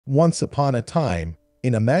Once upon a time,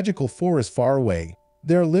 in a magical forest far away,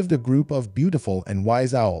 there lived a group of beautiful and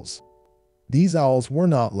wise owls. These owls were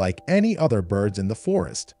not like any other birds in the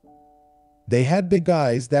forest. They had big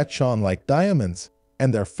eyes that shone like diamonds,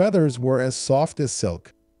 and their feathers were as soft as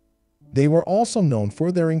silk. They were also known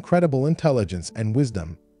for their incredible intelligence and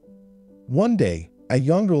wisdom. One day, a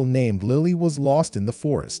young girl named Lily was lost in the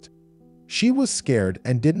forest. She was scared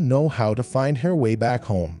and didn't know how to find her way back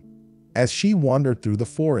home. As she wandered through the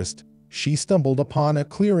forest, she stumbled upon a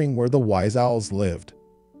clearing where the wise owls lived.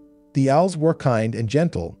 The owls were kind and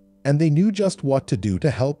gentle, and they knew just what to do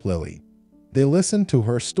to help Lily. They listened to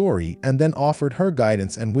her story and then offered her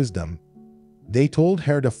guidance and wisdom. They told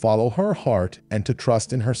her to follow her heart and to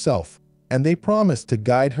trust in herself, and they promised to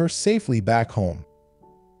guide her safely back home.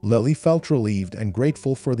 Lily felt relieved and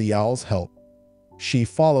grateful for the owls' help. She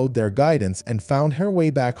followed their guidance and found her way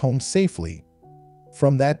back home safely.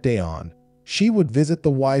 From that day on, she would visit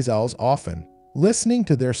the wise owls often, listening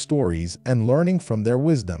to their stories and learning from their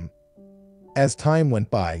wisdom. As time went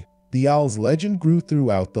by, the owls' legend grew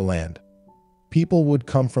throughout the land. People would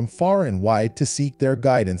come from far and wide to seek their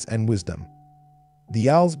guidance and wisdom. The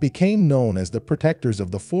owls became known as the protectors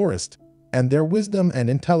of the forest, and their wisdom and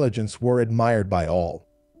intelligence were admired by all.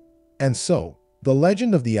 And so, the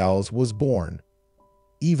legend of the owls was born.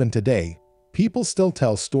 Even today, people still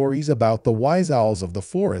tell stories about the wise owls of the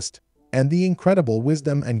forest and the incredible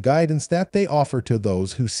wisdom and guidance that they offer to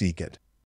those who seek it.